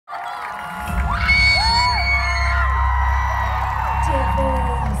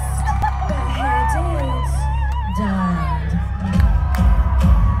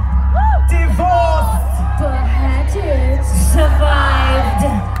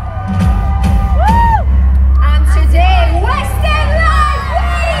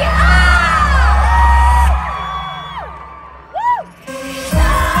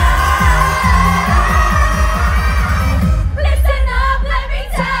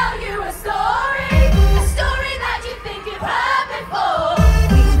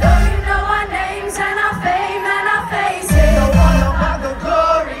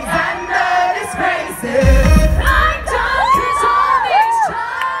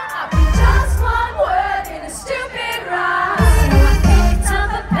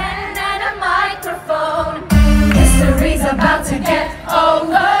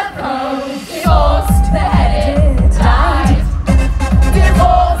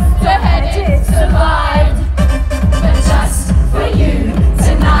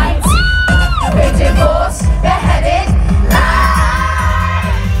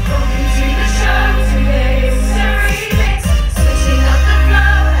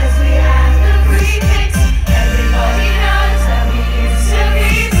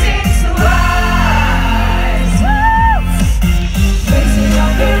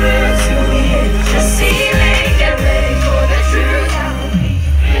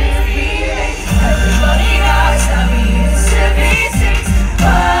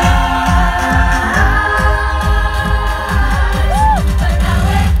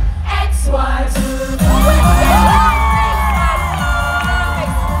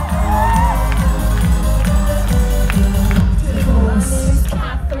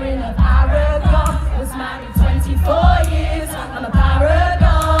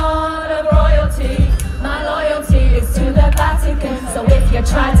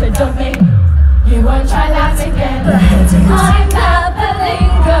to dump me. You won't try that again. I'm that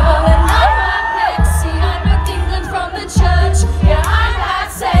Berlin girl and I'm that Lexi. I'm a England from the church. Yeah, I'm that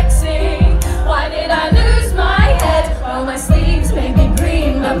sexy. Why did I lose my head? Well, my sleeves may be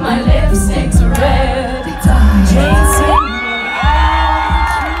green, but my lipstick's red.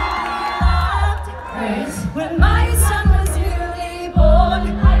 When my son was newly born,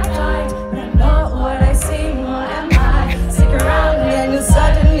 I died, but I'm not what I seem. What am I? Stick around and you'll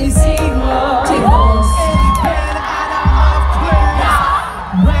suddenly see more. Divorce.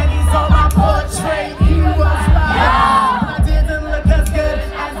 When he saw my portrait, he was like, I didn't look as good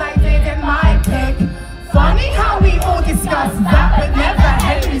as I did in my pic. Funny how we all discuss that, but never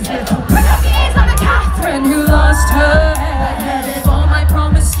Henry's little. Put up your ears on the Catherine who lost her head for my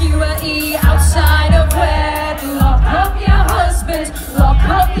promiscuity outside of wed. Lock up your husband, lock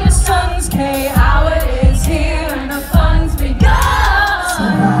up your sons. Kay Howard is here and the fun's begun.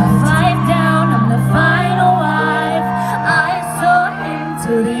 Fight down, I'm the final wife. I saw him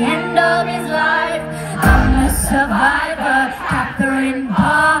to the end of his life. I'm the survivor, Catherine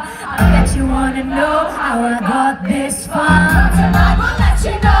Parr. I bet you wanna know how I got this far. Tonight we'll let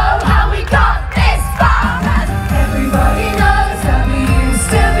you know how we got this far. Everybody knows that we used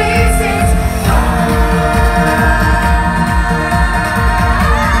to be since.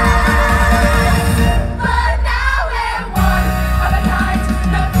 But now we're one of a kind,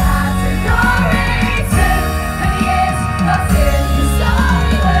 no category. Too many years lost in the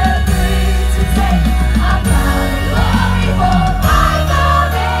story. We're free to take our crown and glory for 5 more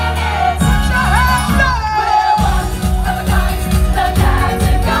minutes. We're one of a kind, no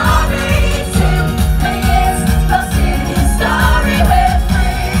category. Too many years lost in the story. We're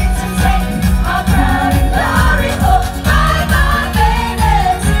free to take our crown and glory for 5 more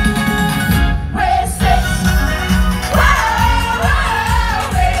minutes. We're six. Whoa, whoa,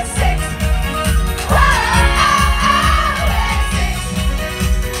 we're six. Whoa, we're six.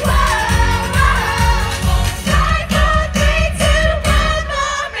 Whoa, whoa. 5, 4, 3, 2, 1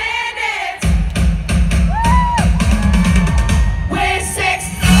 more minute. We're six.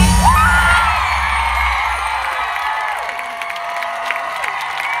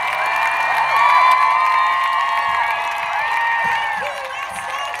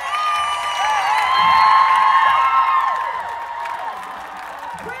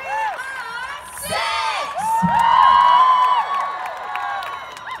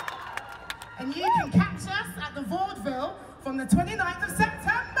 And you can catch us at the Vaudeville from the 29th of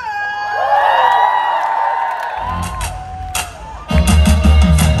September.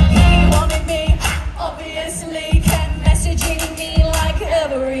 He wanted me, obviously, kept messaging me like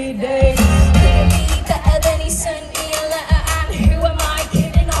every day. Couldn't be better than he sent me a letter, and who am I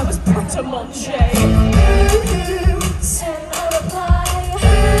kidding? I was Bretta Monche. Sent a reply,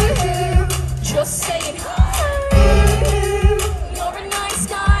 just saying hi. You're a nice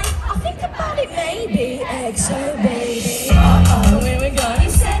guy, I'll think about it maybe. XO baby. Uh-oh, here we go.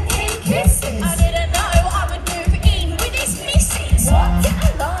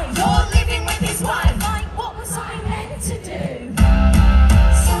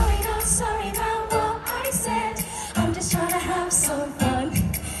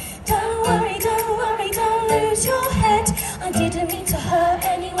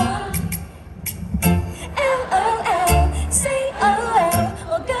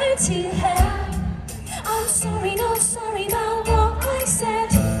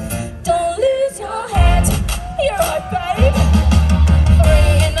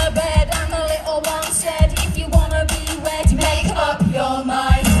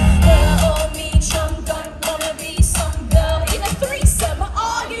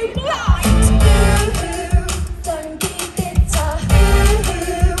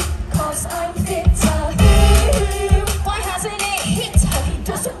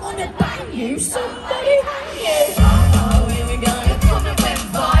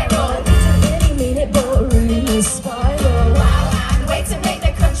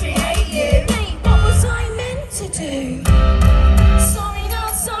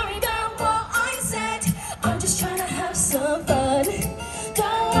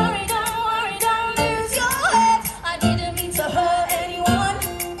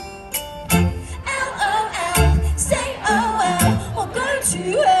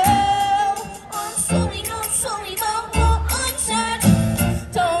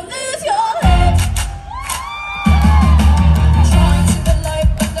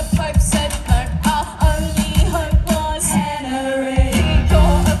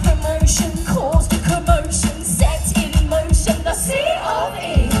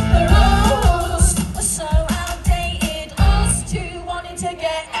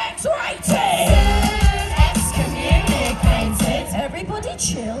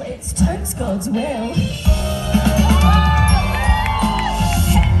 chill, it's totes God's will.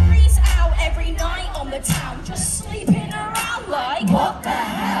 Henry's out every night on the town, just sleeping around like, what the